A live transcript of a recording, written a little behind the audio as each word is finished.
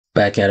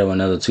Back at it with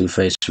another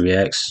Two-Face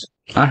Reacts.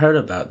 I heard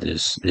about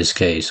this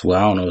case. Well,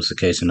 I don't know if it's the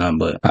case or not,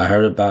 but I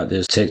heard about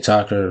this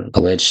TikToker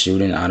alleged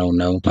shooting. I don't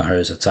know. I heard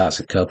it's a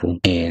toxic couple.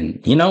 And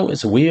you know,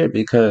 it's weird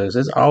because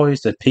it's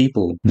always the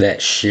people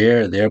that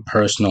share their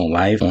personal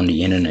life on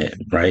the internet,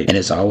 right? And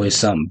it's always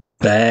something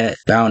bad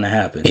bound to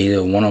happen.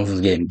 Either one of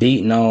them's getting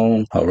beaten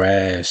on,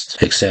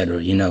 harassed,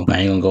 etc. You know,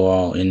 I ain't gonna go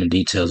all into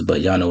details, but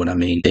y'all know what I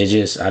mean. I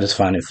just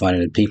find it funny,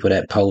 the people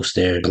that post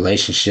their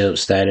relationship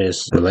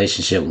status,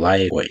 relationship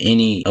life, or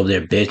any of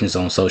their business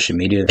on social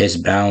media, it's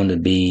bound to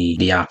be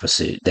the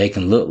opposite. They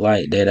can look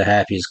like they're the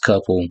happiest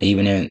couple,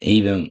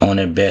 even on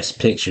their best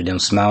picture, them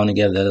smiling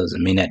together. That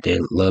doesn't mean that they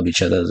love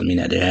each other. Doesn't mean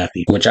that they're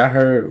happy. Which I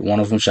heard one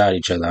of them shot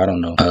each other. I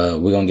don't know.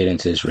 We're gonna get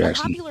into this A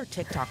reaction. popular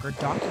TikToker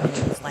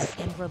documented his life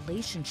and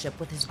relationship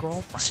with his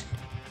girlfriend.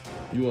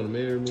 You want to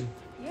marry me?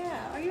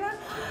 Yeah. Are you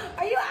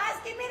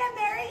asking me to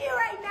marry you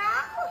right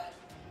now?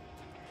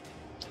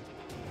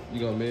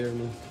 You gonna marry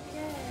me?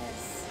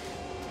 Yes.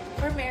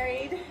 We're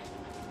married.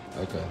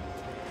 Okay.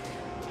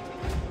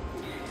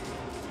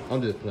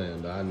 I'm just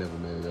playing though. I never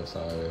married your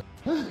sorry.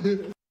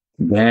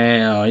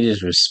 Damn, he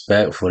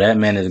disrespectful. That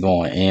man is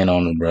going in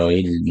on him, bro.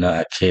 He does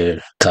not care.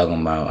 Talking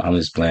about, I'm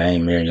just playing. I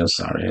ain't marrying your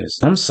sorry ass.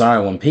 I'm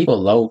sorry, when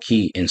people low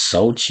key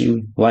insult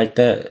you like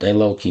that, they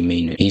low key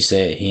mean it. He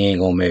said he ain't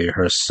gonna marry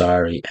her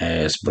sorry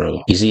ass,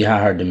 bro. You see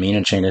how her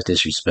demeanor changed? That's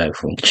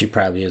disrespectful. She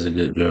probably is a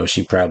good girl.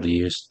 She probably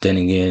is. Then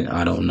again,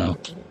 I don't know.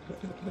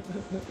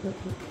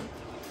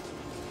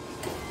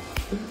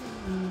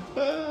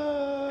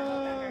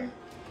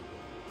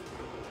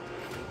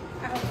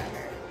 I hope that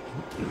hurt.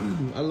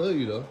 I love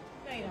you though.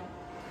 No, you don't.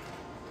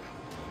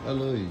 I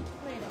love you.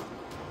 No, you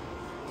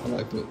don't. I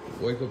like to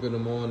wake up in the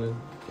morning,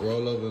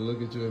 roll over and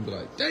look at you and be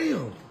like,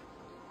 damn.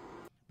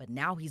 But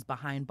now he's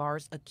behind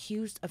bars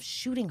accused of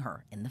shooting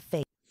her in the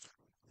face.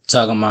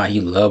 Talking about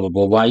he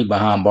lovable. Why you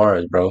behind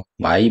bars, bro?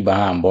 Why you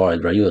behind bars,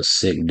 bro? You a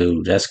sick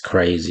dude. That's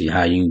crazy.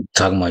 How you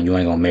talking about you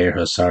ain't gonna marry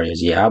her? Sorry.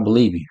 Yeah, I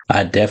believe you.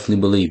 I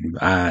definitely believe you.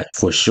 I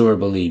for sure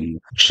believe you.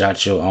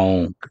 Shot your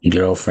own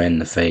girlfriend in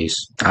the face.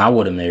 I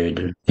would have married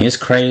her. It's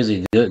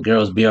crazy. Good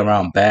girls be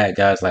around bad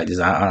guys like this.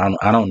 I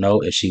don't know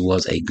if she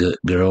was a good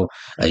girl,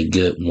 a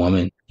good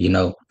woman. You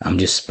know, I'm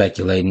just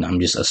speculating. I'm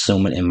just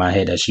assuming in my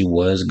head that she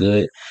was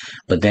good.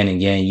 But then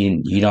again,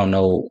 you don't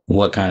know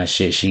what kind of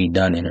shit she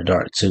done in the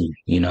dark too.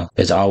 You know,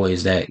 it's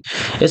always that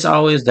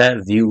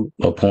view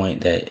or point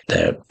that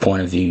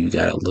point of view you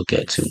gotta look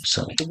at too.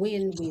 So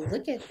when we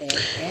look at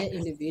that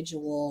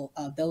individual,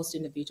 those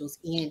individuals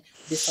in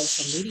the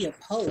social media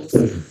posts,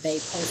 they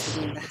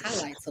posted in the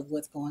highlights of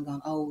what's going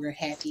on. Oh, we're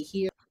happy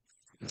here.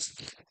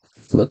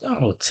 look at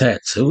all the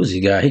tattoos he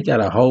got. He got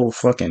a whole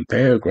fucking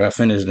paragraph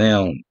in his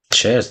damn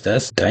chest.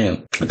 That's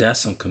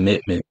some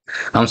commitment.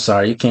 I'm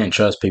sorry, you can't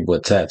trust people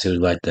with tattoos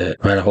like that.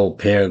 Write a whole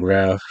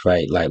paragraph,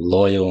 right? Like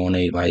loyal on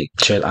a like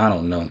chest. I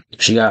don't know.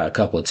 She got a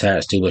couple of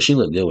tats too, but she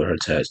looked good with her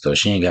tats though.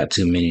 She ain't got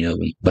too many of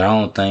them. But I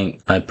don't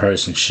think a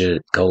person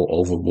should go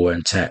overboard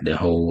and tat their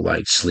whole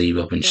like sleeve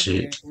up and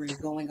shit. We're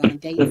going on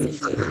dates and doing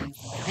things of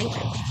that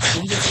nature.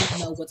 And you just don't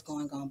know what's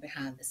going on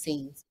behind the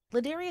scenes.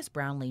 Ladarius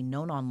Brownlee,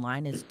 known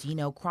online as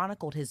Dino,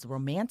 chronicled his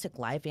romantic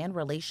life and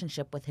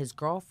relationship with his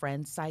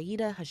girlfriend,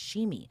 Saida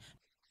Hashimi.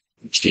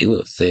 She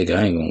look thick,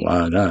 I ain't gonna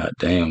lie. God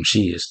damn,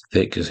 she is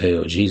thick as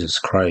hell. Jesus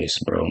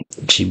Christ, bro.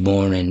 She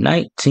born in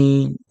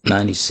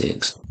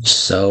 1996.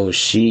 So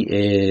she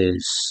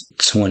is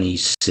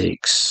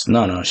 26.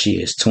 No,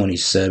 she is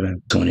 27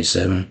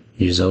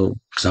 years old.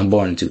 Because I'm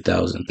born in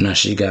 2000. Now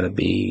she gotta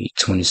be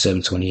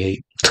 27,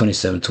 28.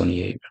 27,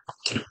 28.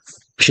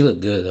 She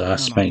looked good though. I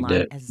spanked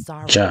that.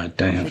 God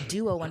damn. The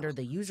duo, under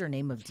the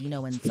username of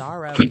Dino and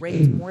Zara,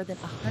 raked more than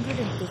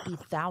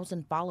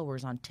 150,000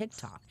 followers on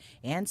TikTok,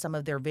 and some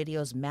of their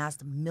videos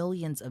massed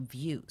millions of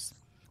views.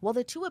 While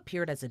the two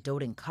appeared as a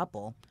doting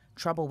couple,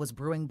 trouble was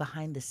brewing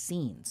behind the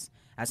scenes,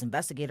 as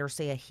investigators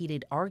say a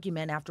heated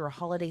argument after a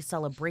holiday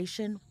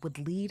celebration would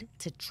lead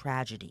to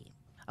tragedy.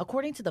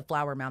 According to the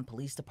Flower Mound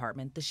Police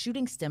Department, the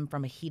shooting stemmed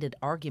from a heated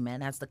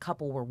argument as the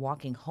couple were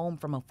walking home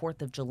from a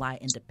 4th of July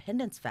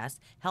Independence Fest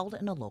held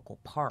in a local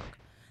park.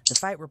 The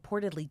fight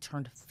reportedly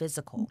turned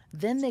physical.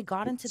 Then they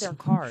got into their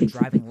car,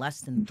 driving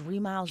less than 3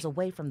 miles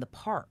away from the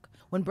park.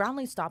 When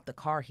Brownlee stopped the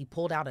car, he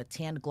pulled out a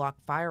tanned Glock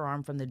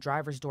firearm from the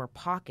driver's door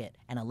pocket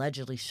and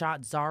allegedly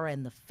shot Zara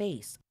in the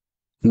face.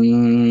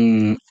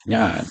 God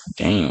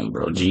damn,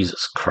 bro.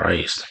 Jesus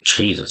Christ.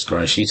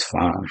 She's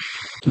fine.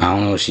 I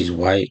don't know if she's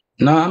white.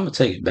 No, I'm gonna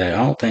take it back.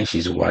 I don't think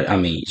she's white. I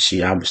mean,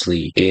 she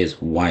obviously is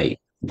white,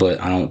 but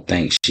I don't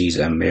think she's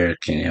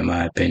American in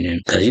my opinion.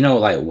 Cause you know,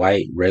 like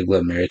white, regular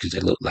Americans,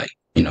 they look like,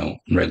 you know,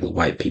 regular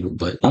white people.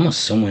 But I'm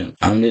assuming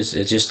it's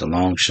just a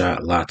long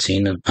shot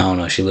Latina. I don't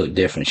know. She look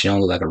different. She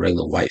don't look like a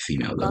regular white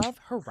female though. Of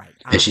her right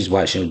eye. If she's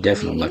white, she would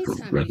definitely look like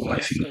a regular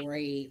white female.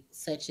 Story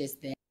such as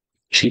that.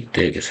 She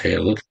thick as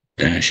hell. Look.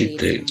 Damn, she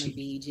thick. It's going to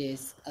be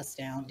just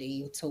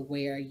astounding to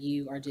where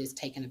you are just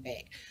taken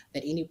aback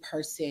that any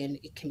person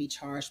can be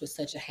charged with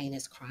such a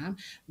heinous crime.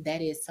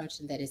 That is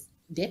something that is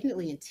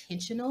definitely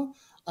intentional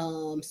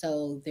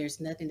So there's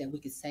nothing that we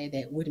could say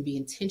that wouldn't be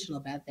intentional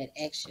about that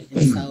action.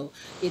 And so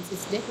it's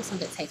definitely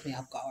something that takes me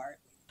off guard.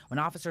 When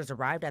officers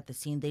arrived at the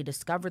scene, they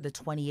discovered the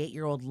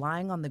 28-year-old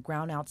lying on the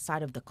ground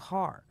outside of the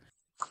car.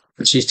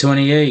 She's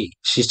 28.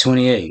 She's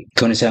 28.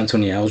 27,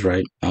 28. I was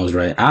right. I was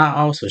right.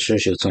 I was for sure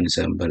she was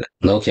 27, but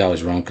low-key I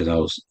was wrong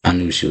because I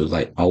knew she was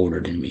like older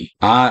than me.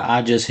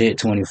 I just hit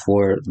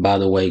 24, by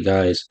the way,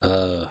 guys.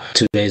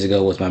 2 days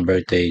ago was my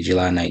birthday,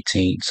 July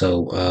 19th.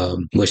 So,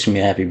 wish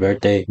me a happy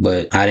birthday,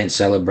 but I didn't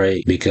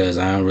celebrate because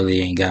I don't really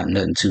ain't got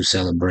nothing to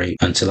celebrate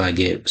until I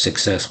get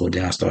successful.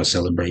 Then I start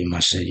celebrating my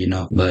shit, you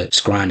know. But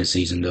it's grinding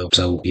season though.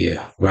 So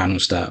yeah, grind don't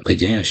stop. But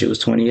damn, she was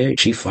 28.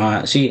 She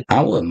fine. See,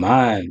 I wouldn't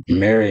mind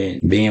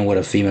marrying, being with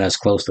a female that's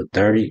close to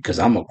 30 because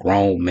I'm a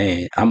grown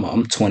man.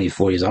 I'm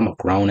 24 years. I'm a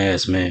grown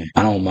ass man.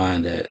 I don't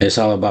mind that. It's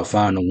all about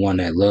finding the one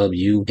that love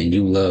you and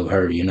you love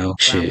her, you know?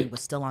 Brownlee Shit.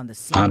 was still on the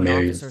scene I'm when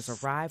married.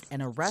 officers arrived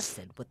and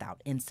arrested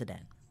without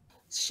incident.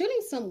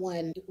 Shooting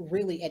someone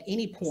really at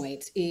any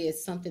point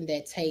is something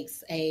that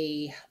takes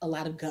a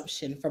lot of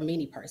gumption from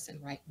any person,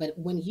 right? But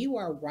when you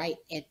are right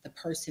at the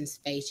person's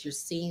face, you're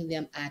seeing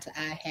them eye to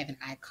eye, having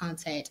eye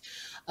contact,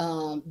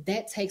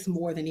 that takes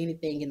more than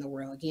anything in the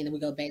world. Again, we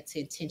go back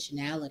to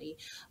intentionality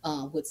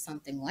with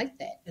something like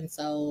that. And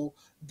so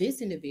this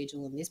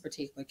individual in this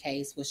particular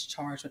case was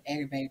charged with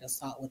aggravated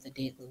assault with a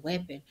deadly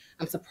weapon.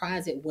 I'm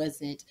surprised he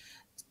wasn't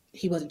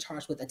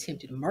charged with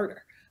attempted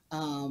murder.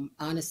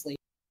 Honestly.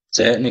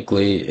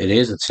 Technically, it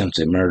is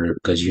attempted murder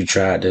because you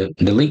tried to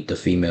delete the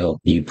female.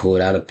 You pulled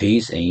out a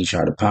piece and you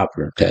tried to pop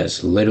her.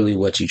 That's literally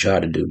what you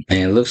tried to do. And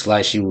it looks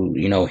like she,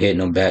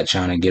 hitting him back,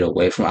 trying to get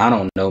away from. I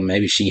don't know.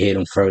 Maybe she hit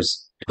him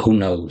first. Who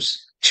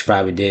knows? She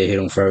probably did hit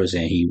him first,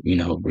 and he,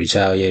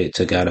 retaliated,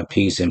 took out a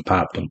piece and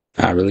popped him.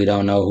 I really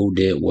don't know who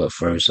did what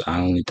first. I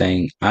only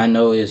thing I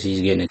know is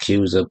he's getting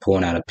accused of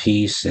pulling out a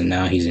piece, and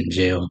now he's in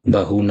jail.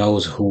 But who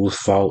knows whose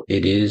fault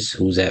it is?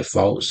 Who's at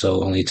fault?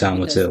 So only time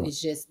will Because tell.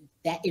 it's just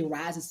that it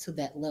rises to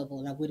that level,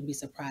 and I wouldn't be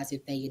surprised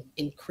if they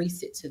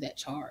increase it to that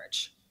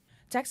charge.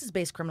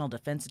 Texas-based criminal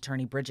defense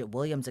attorney Bridget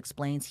Williams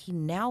explains he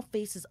now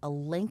faces a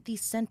lengthy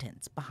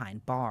sentence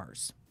behind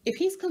bars. If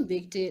he's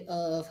convicted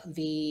of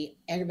the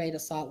aggravated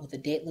assault with a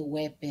deadly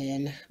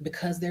weapon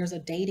because there's a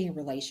dating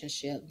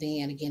relationship,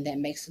 then again, that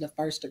makes it a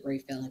first degree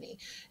felony.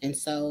 And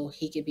so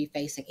he could be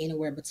facing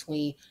anywhere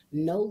between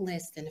no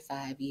less than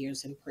 5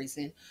 years in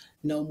prison,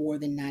 no more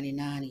than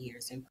 99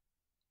 years in prison.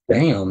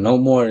 Damn, no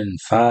more than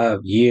 5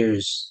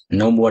 years,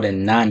 no more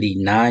than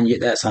 99 years.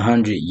 That's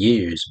 100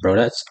 years, bro.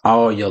 That's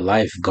all your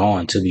life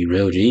gone, to be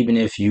real with you. Even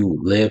if you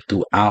live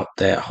throughout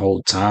that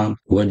whole time,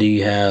 what do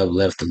you have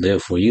left to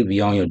live for? You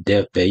be on your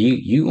deathbed.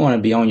 You want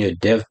to be on your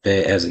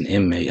deathbed as an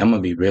inmate. I'm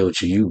going to be real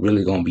with you. You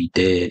really going to be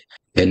dead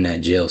in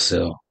that jail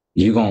cell.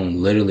 You gonna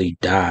literally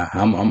die.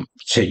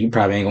 Shit, you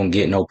probably ain't gonna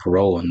get no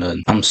parole or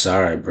nothing. I'm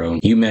sorry, bro.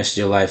 You messed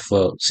your life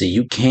up. See,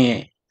 you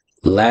can't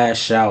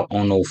lash out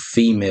on no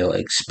female,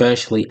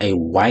 especially a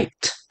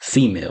white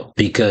female,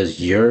 because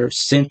your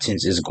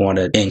sentence is going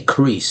to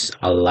increase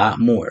a lot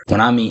more.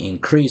 When I mean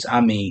increase, I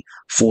mean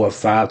 4 or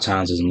 5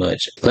 times as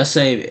much. Let's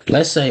say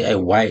a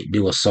white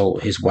do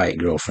assault his white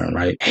girlfriend,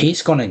 right?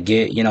 He's gonna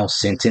get,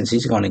 sentence.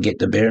 He's gonna get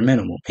the bare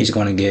minimum. He's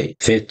gonna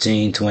get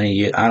 15, 20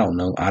 years. I don't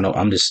know.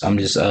 I'm just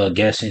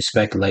guessing,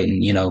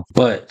 speculating,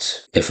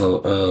 But if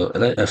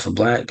a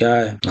black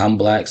guy, I'm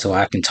black, so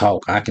I can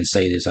talk. I can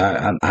say this.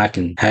 I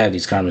can have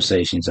these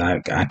conversations.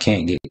 I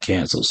can't get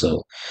canceled.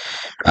 So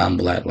I'm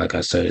black, like I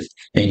said.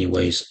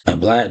 Anyways, a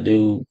black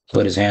dude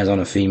put his hands on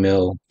a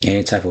female,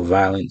 any type of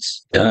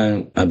violence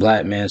done, a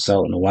black man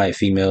assaulting a white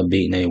female,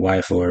 beating a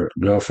wife or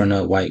girlfriend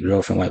up, white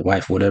girlfriend, white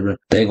wife, whatever,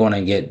 they're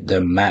gonna get the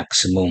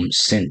maximum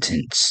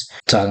sentence.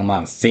 Talking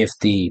about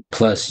 50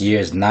 plus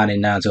years,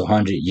 99 to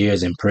 100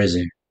 years in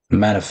prison.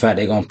 Matter of fact,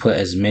 they're gonna put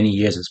as many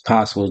years as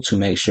possible to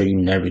make sure you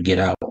never get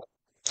out.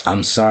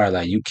 I'm sorry,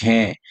 like you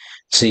can't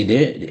see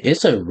there.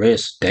 It's a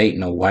risk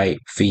dating a white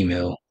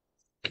female.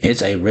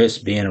 It's a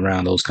risk being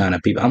around those kind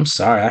of people. I'm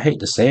sorry, I hate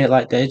to say it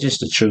like that. It's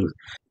just the truth.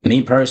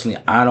 Me personally,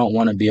 I don't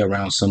want to be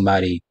around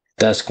somebody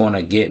that's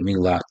gonna get me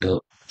locked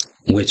up.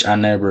 Which I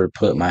never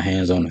put my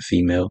hands on a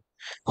female.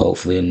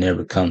 Hopefully, it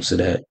never comes to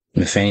that.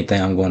 If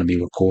anything, I'm going to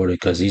be recorded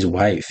because these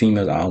white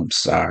females, I'm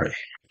sorry,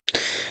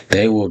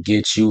 they will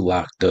get you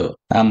locked up.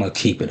 I'm gonna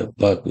keep it a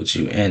buck with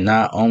you, and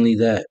not only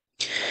that,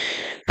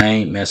 I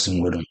ain't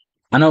messing with them.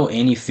 I know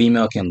any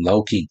female can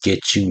low-key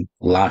get you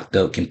locked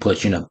up, can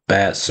put you in a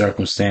bad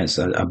circumstance,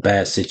 a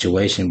bad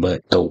situation,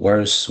 but the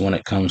worst when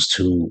it comes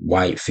to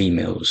white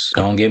females.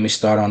 Don't get me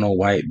started on a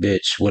white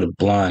bitch with a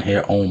blonde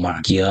hair. Oh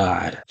my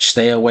God.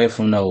 Stay away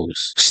from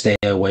those. Stay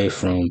away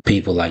from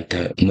people like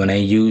that. When they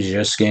use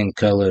your skin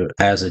color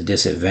as a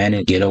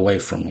disadvantage, get away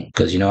from them.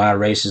 Because you know how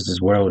racist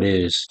this world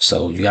is.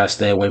 So you gotta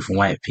stay away from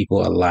white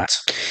people a lot.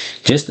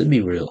 Just to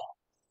be real.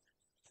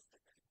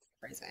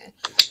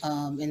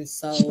 And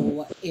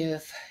so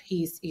if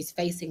he's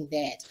facing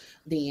that,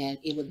 then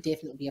it would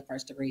definitely be a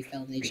first degree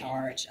felony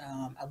charge.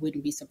 I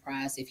wouldn't be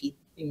surprised if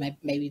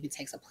maybe if he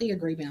takes a plea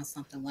agreement on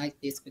something like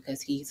this,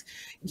 because he's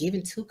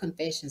given two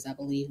confessions, I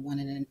believe, one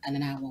in a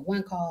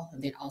 911 call,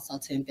 and then also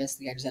to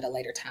investigators at a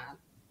later time.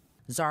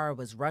 Zara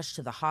was rushed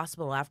to the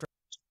hospital after.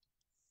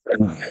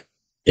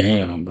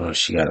 Damn, bro,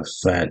 she got a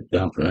fat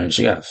dumper and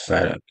she got a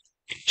fat.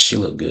 She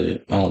look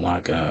good. Oh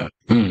my god.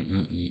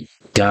 Mm-mm-mm.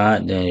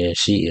 God damn,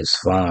 she is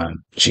fine.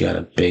 She got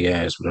a big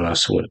ass, bro. I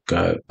swear to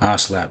God, I'll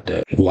slap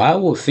that. Why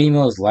would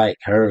females like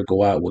her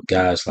go out with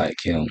guys like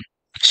him?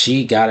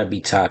 She gotta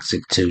be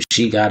toxic too.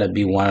 She gotta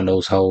be one of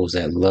those hoes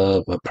that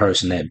love a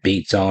person that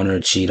beats on her,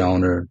 cheat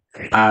on her.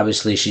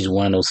 Obviously, she's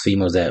one of those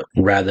females that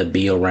rather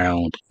be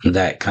around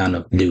that kind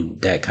of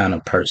dude, that kind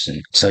of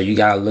person. So you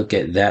gotta look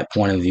at that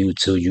point of view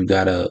too. You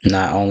gotta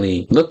not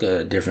only look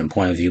at a different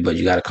point of view, but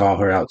you gotta call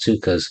her out too.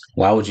 Because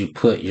why would you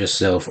put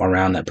yourself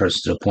around that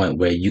person to the point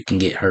where you can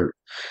get hurt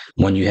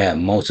when you have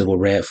multiple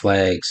red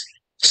flags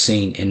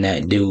seen in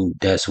that dude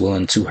that's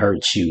willing to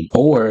hurt you?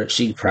 Or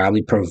she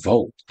probably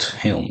provoked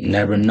him,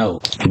 never know.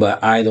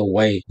 But either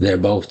way, they're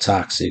both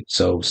toxic,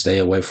 so stay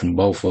away from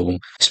both of them,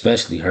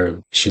 especially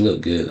her. She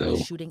looked good The though.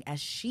 shooting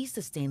as she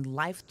sustained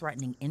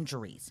life-threatening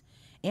injuries.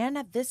 And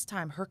at this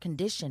time, her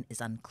condition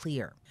is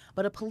unclear.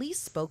 But a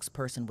police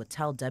spokesperson would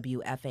tell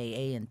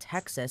WFAA in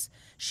Texas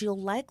she'll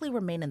likely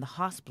remain in the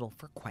hospital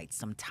for quite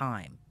some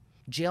time.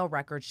 Jail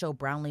records show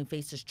Brownlee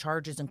faces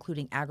charges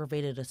including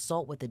aggravated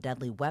assault with a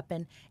deadly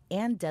weapon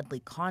and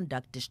deadly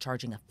conduct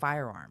discharging a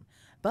firearm.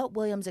 But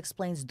Williams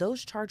explains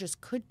those charges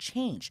could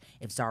change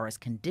if Zara's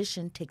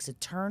condition takes a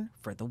turn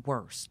for the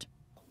worst.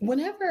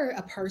 Whenever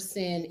a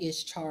person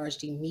is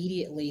charged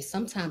immediately,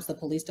 sometimes the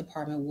police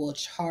department will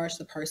charge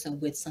the person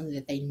with something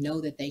that they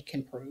know that they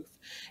can prove.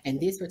 In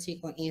this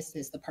particular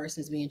instance, the person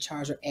is being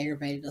charged with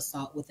aggravated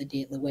assault with a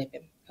deadly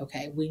weapon.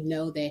 Okay, we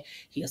know that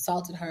he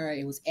assaulted her.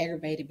 It was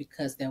aggravated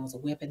because there was a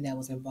weapon that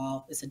was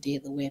involved. It's a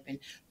deadly weapon.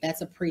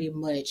 That's a pretty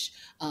much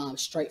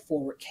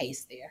straightforward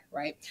case there,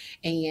 right?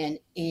 And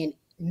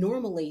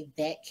normally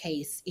that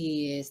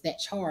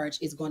charge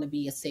is going to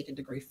be a second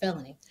degree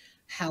felony.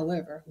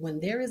 However, when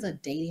there is a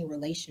dating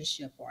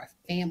relationship or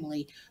a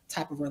family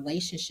type of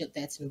relationship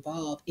that's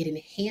involved, it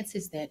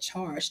enhances that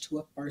charge to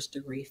a first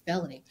degree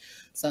felony.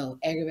 So,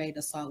 aggravated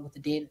assault with a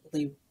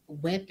deadly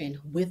weapon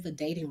with a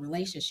dating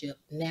relationship,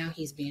 now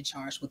he's being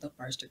charged with a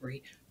first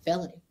degree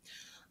felony.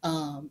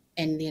 And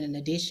then in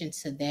addition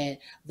to that,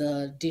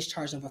 the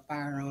discharge of a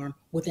firearm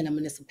within a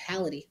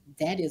municipality,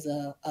 that is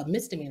a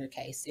misdemeanor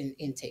case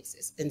in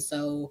Texas. And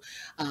so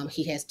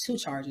he has two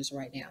charges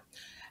right now.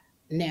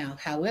 Now,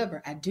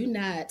 however, I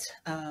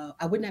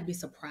would not be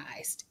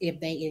surprised if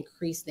they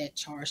increase that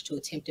charge to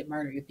attempted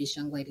murder if this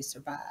young lady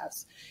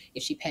survives,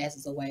 if she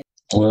passes away.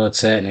 Well,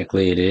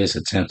 technically, it is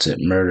attempted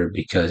murder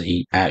because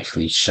he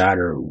actually shot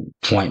her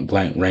point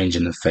blank range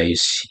in the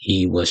face.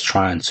 He was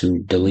trying to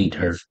delete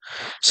her.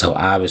 So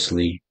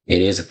obviously,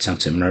 it is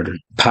attempted murder.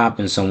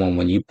 Popping someone,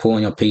 when you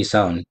pulling your piece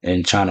out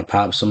and trying to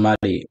pop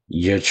somebody,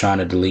 you're trying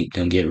to delete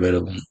them, get rid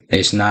of them.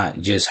 It's not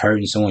just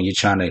hurting someone, you're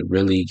trying to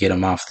really get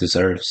them off this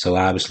earth. So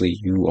obviously,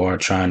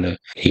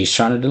 he's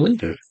trying to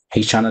delete her.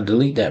 He's trying to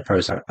delete that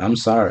person. I'm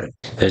sorry.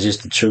 That's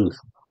just the truth.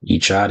 You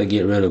try to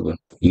get rid of her.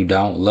 You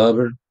don't love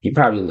her. He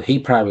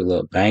probably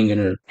loved banging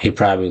her. He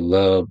probably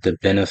loved the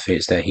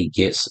benefits that he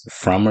gets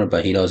from her,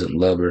 but he doesn't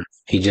love her.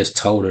 He just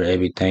told her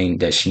everything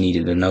that she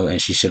needed to know, and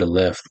she should have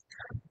left.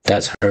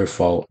 That's her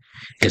fault.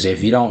 Because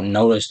if you don't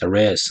notice the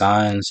red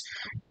signs,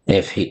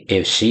 if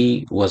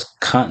she was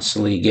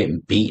constantly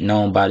getting beaten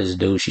on by this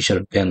dude, she should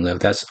have been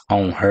left. That's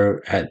on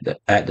her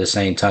at the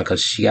same time,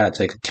 because she gotta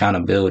take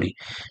accountability.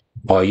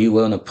 Are you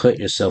willing to put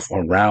yourself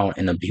around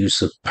an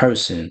abusive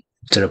person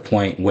to the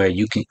point where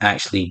you can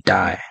actually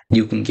die?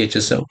 You can get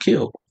yourself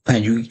killed.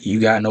 And you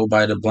got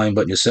nobody to blame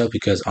but yourself,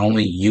 because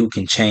only you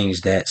can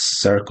change that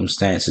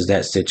circumstances,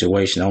 that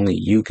situation. Only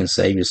you can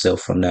save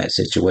yourself from that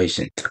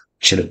situation.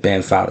 Should have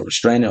been filed a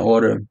restraining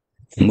order,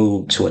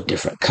 move to a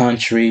different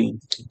country.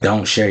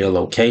 Don't share your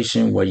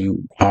location where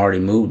you already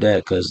moved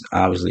at, because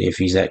obviously if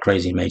he's that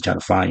crazy, he may try to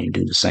find you and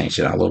do the same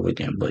shit all over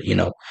again. But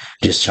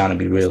just trying to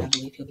be real. I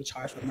believe he'll be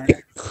charged with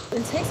murder.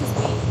 In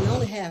Texas, we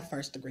only have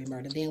first degree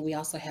murder. Then we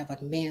also have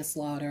like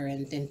manslaughter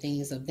and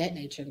things of that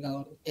nature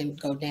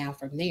go down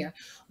from there.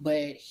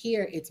 But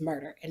here it's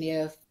murder. And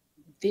if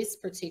this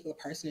particular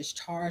person is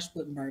charged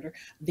with murder,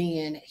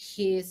 then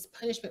his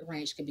punishment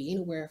range could be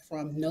anywhere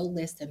from no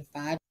less than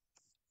 5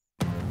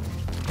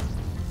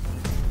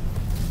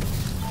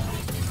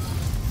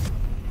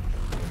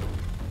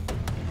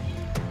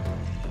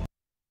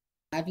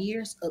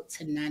 years up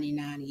to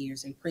 99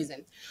 years in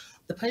prison.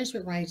 The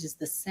punishment range is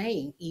the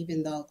same,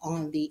 even though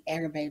on the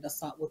aggravated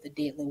assault with a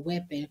deadly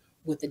weapon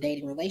with the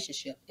dating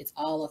relationship, it's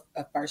all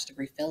a first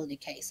degree felony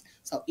case.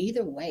 So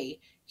either way,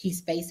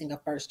 he's facing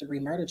a first degree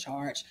murder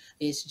charge.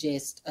 It's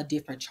just a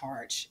different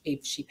charge.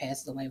 If she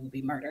passes away, it would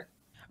be murder.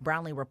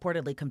 Brownlee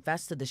reportedly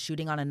confessed to the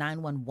shooting on a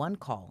 911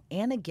 call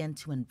and again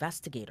to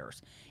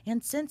investigators.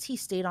 And since he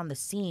stayed on the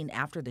scene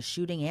after the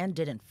shooting and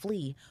didn't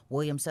flee,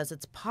 Williams says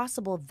it's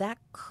possible that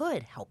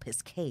could help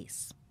his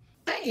case.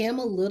 I am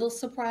a little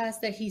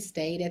surprised that he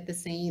stayed at the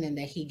scene and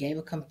that he gave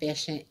a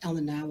confession on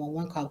the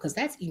 911 call, because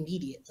that's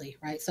immediately,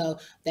 right? So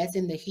that's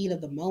in the heat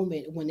of the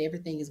moment when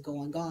everything is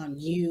going on.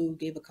 You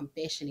give a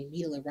confession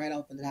immediately right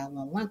off the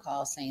 911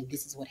 call saying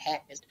this is what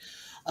happened.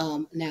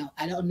 Now,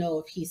 I don't know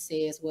if he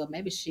says, well,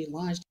 maybe she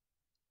launched.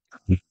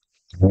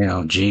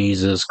 Now,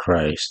 Jesus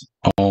Christ.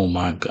 Oh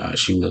my God,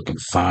 she looking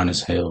fine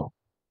as hell.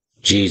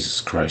 Jesus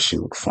Christ, she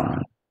look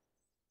fine.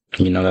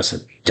 You know, that's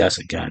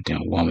a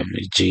goddamn woman.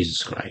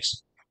 Jesus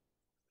Christ.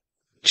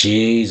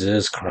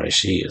 Jesus Christ,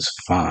 she is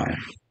fine.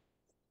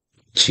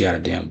 She got a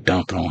damn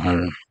dump on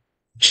her.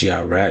 She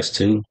got racks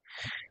too.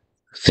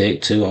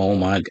 Thick too. Oh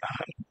my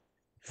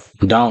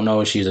God. Don't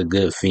know if she's a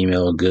good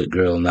female, a good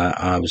girl or not,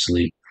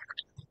 obviously.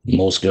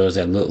 Most girls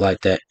that look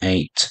like that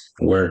ain't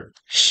worth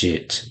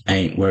shit.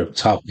 Ain't worth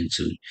talking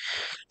to.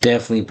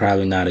 Definitely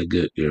probably not a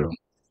good girl.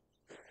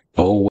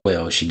 Oh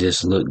well, she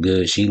just looked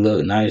good. She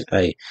looked nice.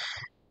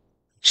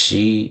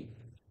 She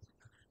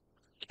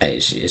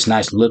it's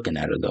nice looking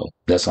at her though.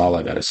 That's all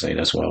I gotta say.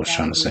 That's what I was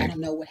trying to We say. don't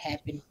know what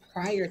happened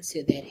prior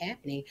to that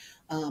happening,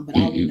 but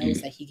all we know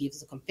is that he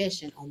gives a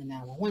confession on the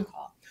 911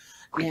 call.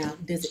 Now,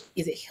 is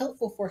it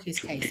helpful for his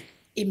case?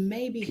 It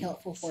may be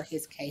helpful for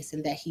his case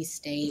in that he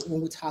stayed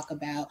when we talk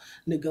about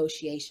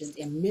negotiations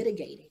and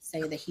mitigating,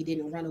 saying that he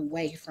didn't run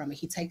away from it.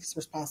 He takes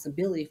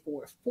responsibility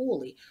for it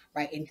fully,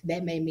 right? And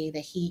that may mean that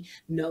he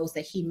knows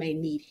that he may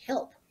need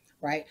help,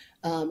 right?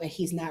 And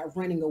he's not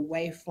running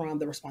away from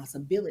the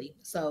responsibility.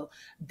 So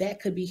that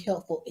could be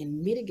helpful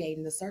in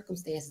mitigating the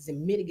circumstances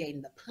and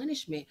mitigating the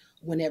punishment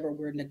whenever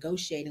we're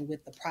negotiating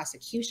with the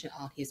prosecution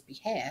on his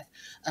behalf.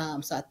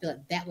 So I feel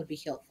like that would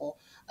be helpful.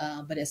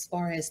 But as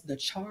far as the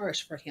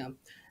charge for him,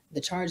 the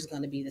charge is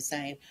going to be the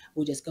same.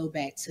 We'll just go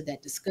back to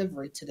that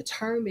discovery to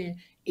determine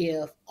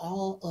if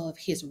all of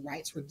his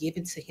rights were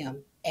given to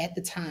him at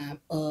the time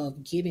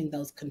of giving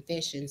those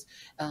confessions,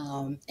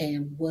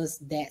 and was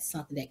that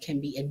something that can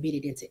be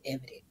admitted into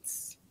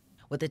evidence.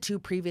 With the two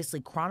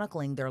previously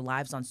chronicling their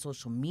lives on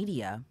social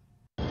media.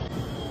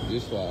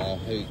 This is why I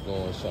hate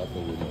going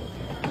shopping with them.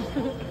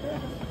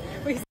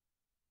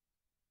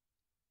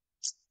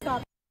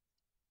 Stop.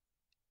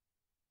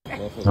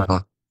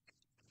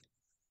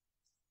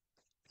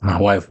 My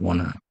wife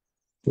wanna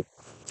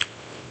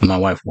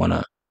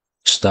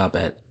stop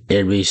at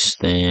every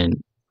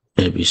stand,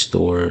 every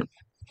store,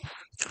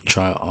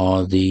 try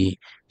all the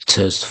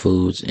test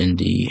foods in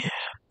the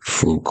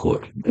food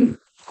court.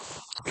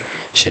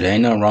 Shit,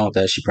 ain't nothing wrong with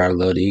that. She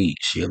probably love to eat.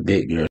 She a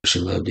big girl. She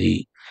love to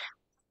eat.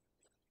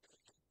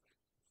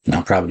 And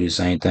I'll probably do the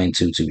same thing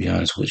too, to be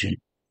honest with you.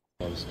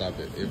 Stop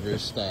it. Every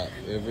stop.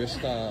 I'm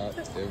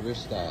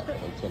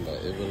talking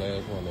about every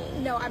last one of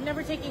them. No, I'm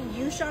never taking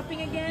you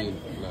shopping again.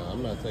 Nah,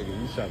 I'm not taking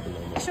you shopping no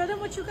more. Show them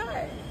what you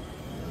got.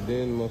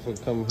 Then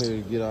motherfucker come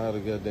here to get out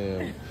of the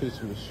goddamn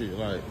Christmas tree.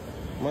 Like,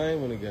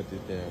 man, when I got this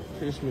damn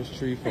Christmas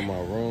tree for my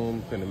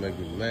room, finna make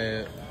me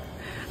mad.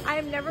 I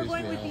am never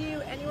going with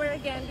you anywhere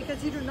again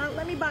because you do not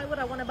let me buy what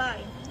I want to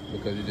buy.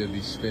 Because you just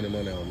be spending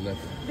money on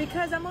nothing.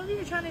 Because I'm over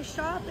here trying to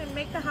shop and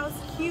make the house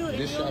cute.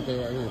 This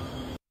shopping right here.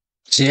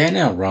 See, ain't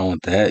nothing wrong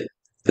with that.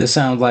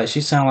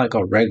 She sounds like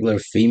a regular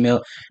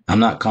female. I'm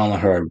not calling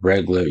her a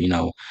regular,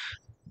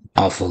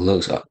 off of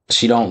looks.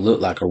 She don't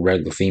look like a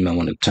regular female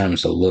when it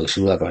comes to looks.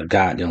 She look like a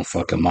goddamn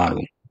fucking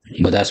model.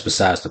 But that's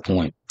besides the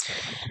point.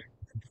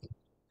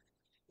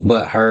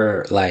 But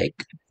her,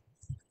 like,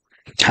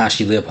 how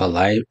she live her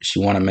life, she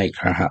want to make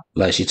her,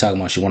 like she talking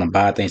about, she want to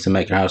buy things to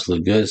make her house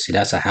look good. See,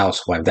 that's a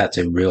housewife. That's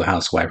a real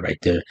housewife right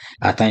there.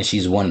 I think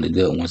she's one of the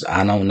good ones.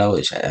 I don't know.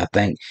 I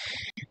think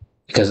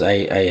because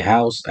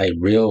a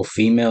real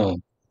female,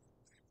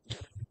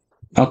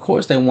 of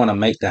course, they want to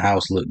make the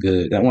house look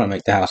good. They want to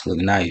make the house look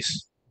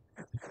nice.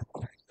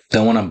 They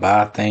want to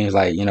buy things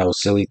like,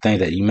 silly things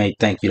that you may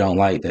think you don't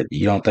like, that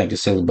you don't think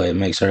is silly, but it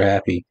makes her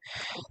happy.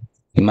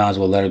 You might as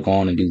well let her go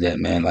on and do that,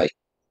 man. Like,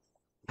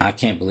 I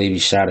can't believe you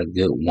shot a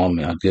good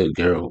woman, a good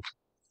girl.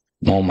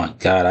 Oh my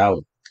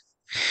God,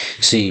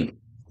 see,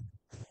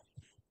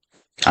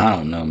 I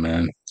don't know,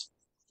 man.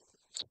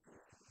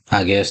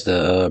 I guess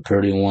the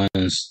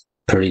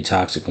pretty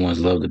toxic ones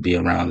love to be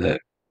around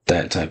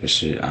that type of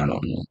shit. I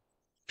don't know.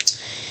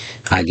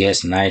 I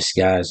guess nice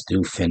guys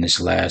do finish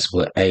last,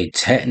 but hey,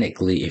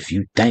 technically, if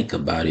you think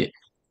about it,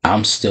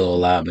 I'm still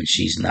alive and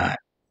she's not.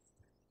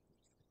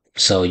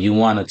 So you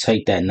want to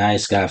take that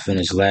nice guy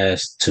finish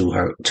last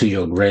to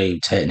your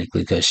grave,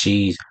 technically, because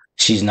she's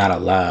not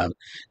alive.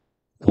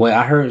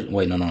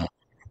 Wait, no.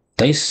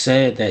 They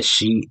said that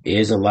she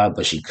is alive,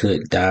 but she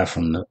could die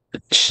from the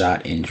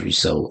shot injury.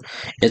 So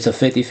it's a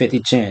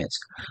 50-50 chance.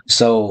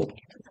 So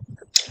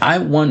I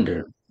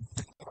wonder,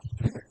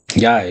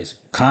 guys,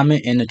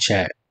 comment in the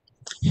chat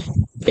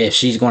if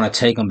she's going to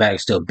take him back,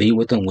 still be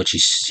with him, which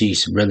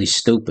she's really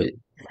stupid.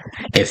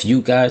 If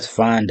you guys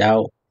find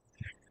out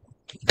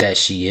that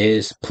she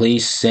is,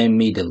 please send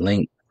me the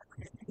link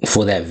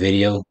for that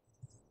video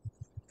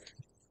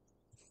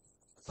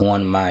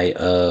on my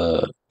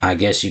I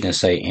guess you can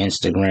say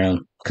Instagram,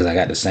 because I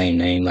got the same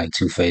name, like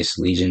Two Face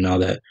Legion and all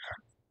that.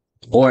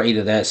 Or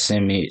either that,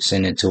 send it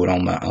to it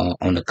on my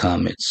on the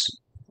comments.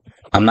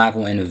 I'm not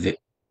going to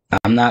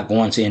I'm not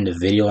going to end the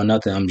video or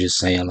nothing. I'm just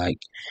saying, like,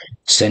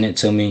 send it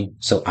to me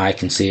so I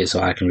can see it,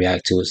 so I can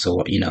react to it,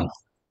 so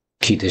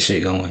keep this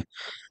shit going.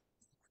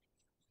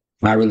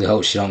 I really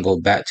hope she don't go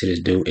back to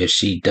this dude. If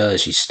she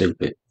does, she's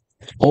stupid.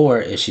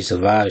 Or if she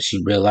survives, she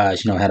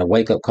realized, had a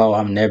wake up call.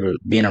 I'm never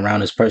being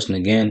around this person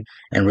again,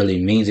 and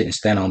really means it and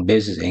stand on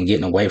business and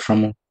getting away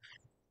from him.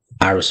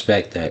 I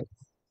respect that.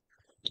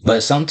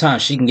 But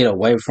sometimes she can get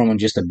away from him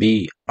just to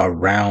be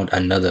around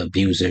another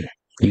abuser.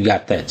 You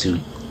got that too.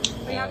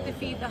 We have to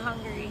feed the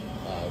hungry.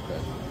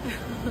 Okay.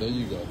 There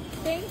you go.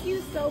 Thank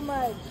you so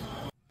much.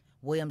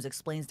 Williams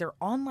explains their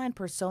online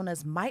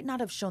personas might not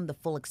have shown the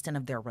full extent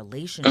of their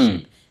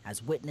relationship,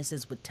 as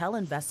witnesses would tell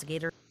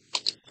investigators.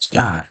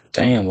 God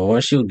damn, well,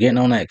 what she was getting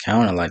on that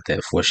counter like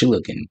that for? She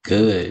looking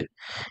good.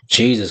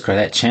 Jesus Christ,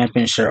 that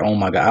champion shirt. Oh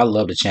my God, I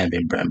love the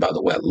champion brand, by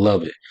the way. I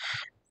love it.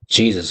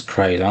 Jesus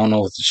Christ, I don't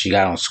know if she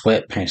got on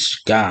sweatpants.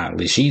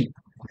 Godly, she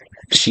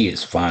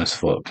is fine as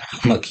fuck.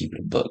 I'm gonna keep it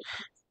a buck.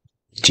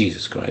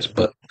 Jesus Christ,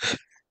 but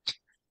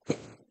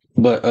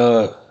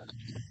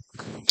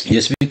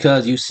just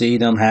because you see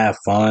them have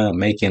fun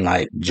making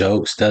like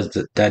jokes,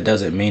 that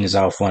doesn't mean it's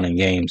all fun and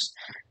games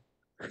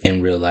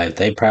in real life.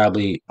 They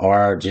probably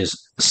are just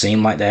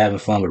seem like they're having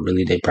fun, but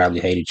really they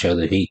probably hate each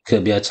other. He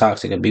could be a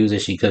toxic abuser,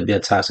 she could be a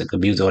toxic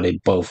abuser, or they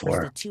both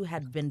are. The two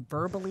had been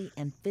verbally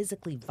and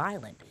physically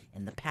violent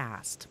in the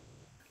past.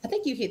 I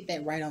think you hit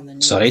that right on the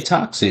nose. So they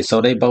toxic.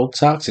 So they both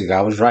toxic.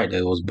 I was right.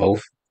 It was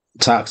both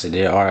toxic.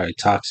 They are a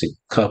toxic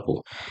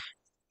couple.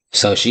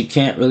 So she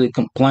can't really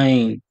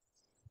complain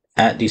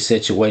at the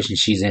situation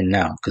she's in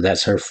now, because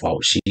that's her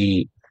fault.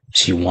 She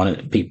wanted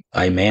to be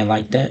a man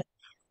like that.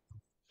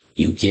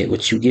 You get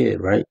what you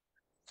get, right?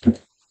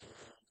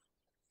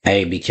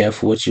 Hey, be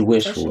careful what you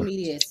wish Social for.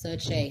 media is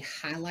such a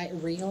highlight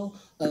reel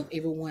of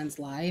everyone's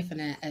life,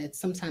 and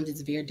sometimes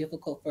it's very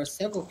difficult for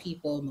several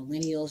people,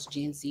 millennials,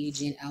 Gen Z,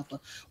 Gen Alpha,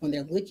 when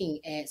they're looking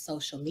at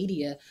social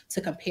media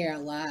to compare our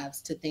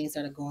lives to things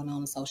that are going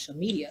on social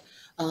media.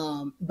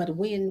 But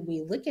when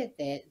we look at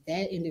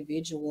that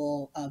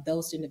individual,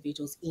 those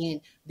individuals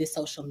in this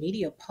social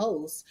media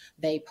post,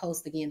 they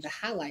post again the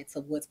highlights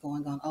of what's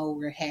going on. Oh,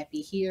 we're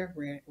happy here.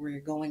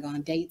 We're going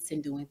on dates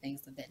and doing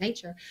things of that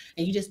nature,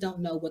 and you just don't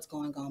know what's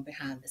going on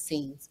behind the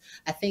scenes.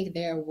 I think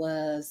there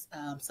was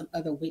some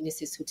other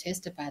witnesses who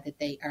testified that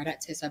they are not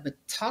testified, but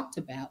talked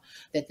about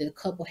that the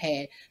couple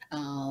had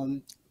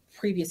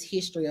previous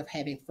history of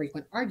having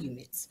frequent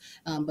arguments.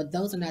 But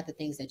those are not the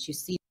things that you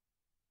see.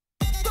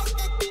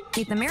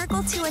 Meet the Miracle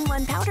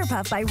 2-in-1 Powder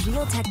Puff by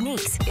Real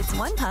Techniques. It's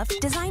one puff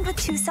designed with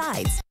two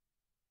sides.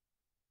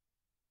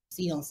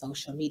 See on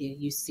social media,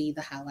 you see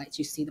the highlights,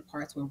 you see the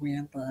parts where we're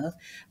in love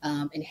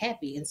and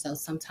happy, and so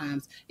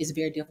sometimes it's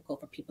very difficult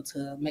for people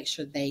to make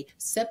sure they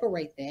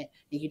separate that,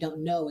 and you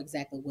don't know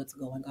exactly what's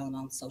going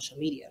on social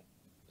media.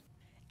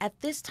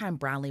 At this time,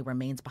 Brownlee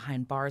remains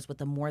behind bars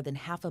with a more than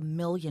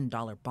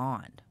 $500,000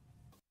 bond.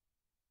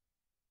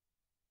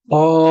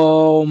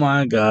 Oh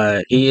my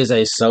God, he is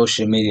a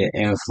social media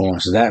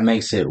influencer. That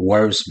makes it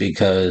worse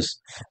because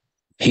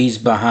he's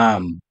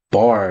behind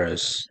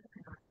bars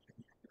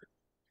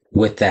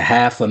with the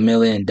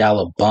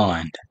 $500,000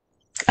 bond.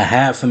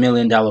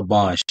 $500,000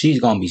 bond. She's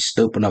gonna be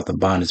stupid enough to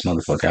bond this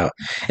motherfucker out.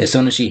 As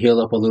soon as she heal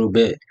up a little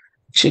bit,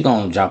 she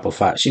gonna drop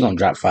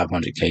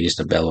 500K just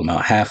to bail him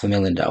out.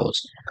 $500,000.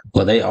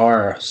 Well, they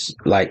are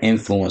like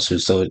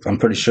influencers, so I'm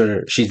pretty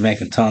sure she's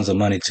making tons of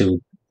money too.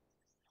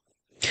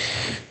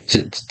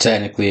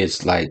 Technically,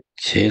 it's like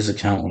his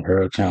account or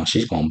her account.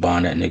 She's gonna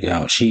bond that nigga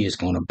out. She is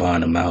gonna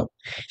bond him out.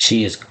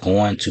 She is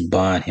going to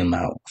bond him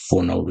out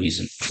for no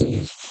reason.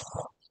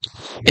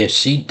 If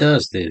she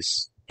does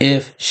this,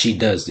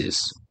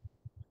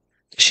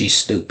 she's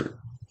stupid.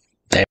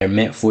 They're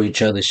meant for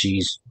each other.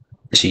 She's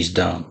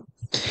dumb.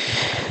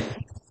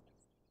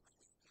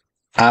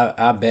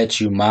 I bet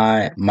you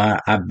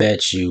I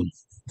bet you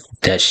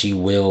that she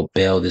will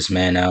bail this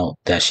man out,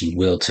 that she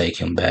will take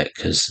him back,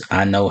 because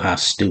I know how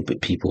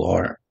stupid people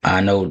are.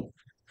 I know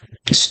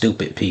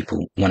stupid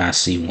people when I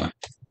see one.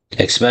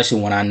 Especially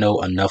when I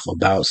know enough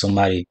about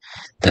somebody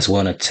that's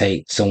willing to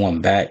take someone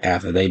back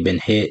after they've been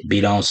hit,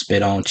 beat on,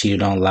 spit on,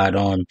 cheated on, lied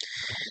on,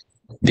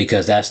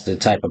 because that's the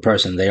type of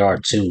person they are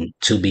too,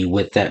 to be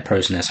with that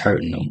person that's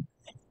hurting them.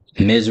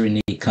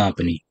 Misery need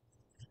company.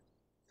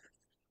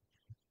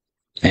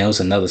 And it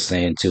was another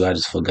saying too. I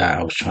just forgot.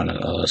 I was trying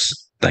to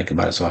think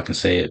about it so I can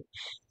say it.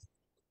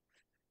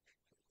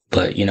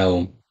 But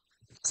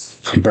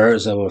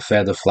birds of a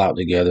feather flock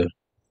together.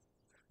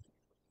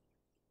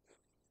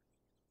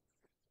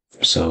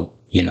 So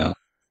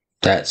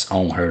that's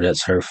on her.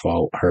 That's her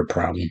fault. Her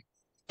problem.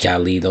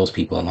 Gotta leave those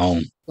people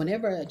alone.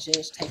 Whenever a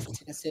judge takes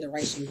into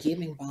consideration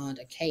giving bond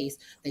a case,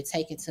 they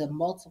take into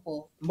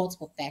multiple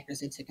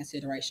factors into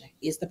consideration.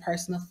 Is the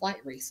person a flight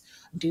risk?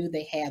 Do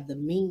they have the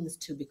means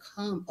to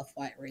become a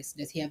flight risk?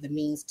 Does he have the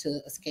means to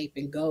escape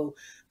and go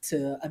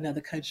to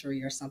another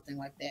country or something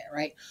like that,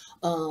 right?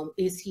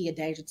 Is he a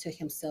danger to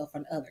himself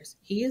and others?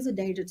 He is a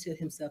danger to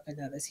himself and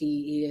others.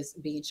 He is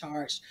being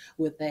charged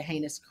with the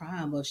heinous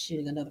crime of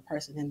shooting another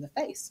person in the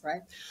face,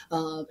 right?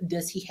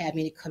 Does he have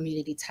any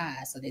community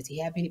ties? So does he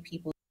have any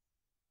people?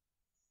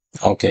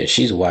 Okay,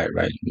 she's white,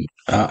 right?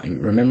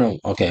 Remember,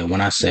 okay,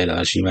 when I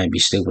said she might be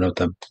stupid enough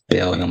to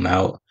bail him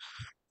out,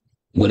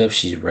 what if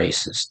she's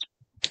racist?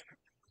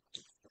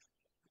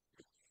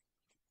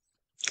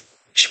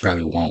 She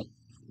probably won't.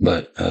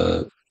 But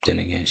then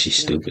again,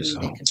 she's In the stupid, community so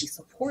that could be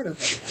supportive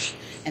of him?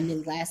 And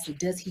then lastly,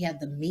 does he have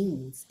the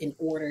means in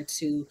order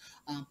to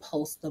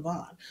post the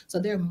bond?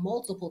 So there are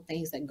multiple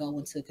things that go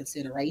into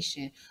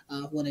consideration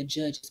when a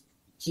judge is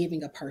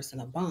giving a person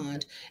a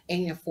bond,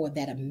 and for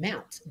that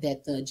amount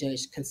that the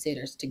judge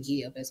considers to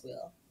give as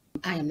well.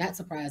 I am not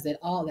surprised at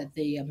all that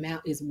the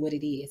amount is what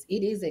it is.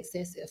 It is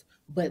excessive,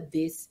 but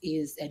this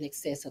is an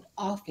excessive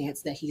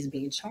offense that he's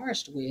being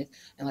charged with.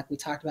 And like we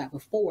talked about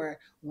before,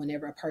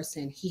 whenever a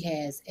person he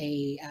has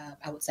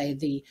I would say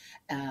the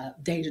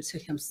danger to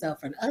himself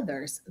and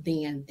others,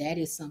 then that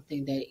is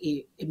something that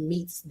it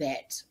meets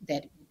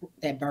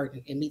that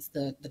burden. It meets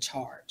the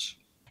charge.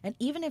 And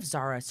even if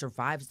Zara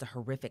survives the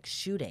horrific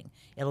shooting,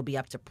 it'll be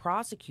up to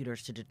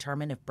prosecutors to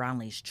determine if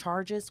Brownlee's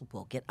charges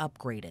will get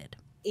upgraded.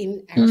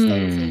 In our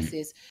state of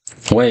Texas,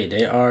 wait,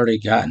 they already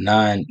got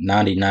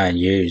 99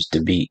 years to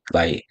beat.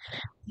 Like,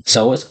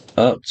 so it's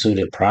up to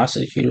the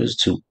prosecutors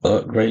to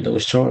upgrade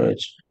those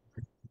charges.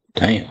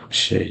 Damn,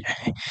 shit.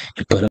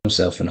 He put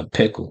himself in a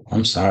pickle.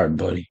 I'm sorry,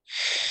 buddy.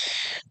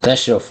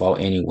 That's your fault,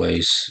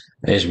 anyways.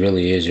 It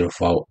really is your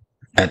fault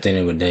at the end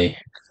of the day.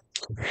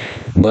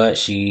 But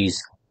she's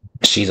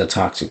a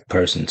toxic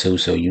person too,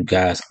 so you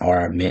guys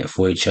are meant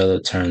for each other,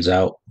 turns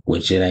out,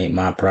 which it ain't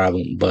my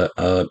problem. But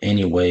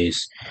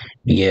anyways,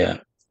 yeah.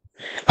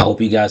 I hope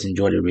you guys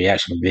enjoyed the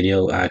reaction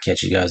video. I'll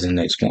catch you guys in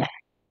the next one.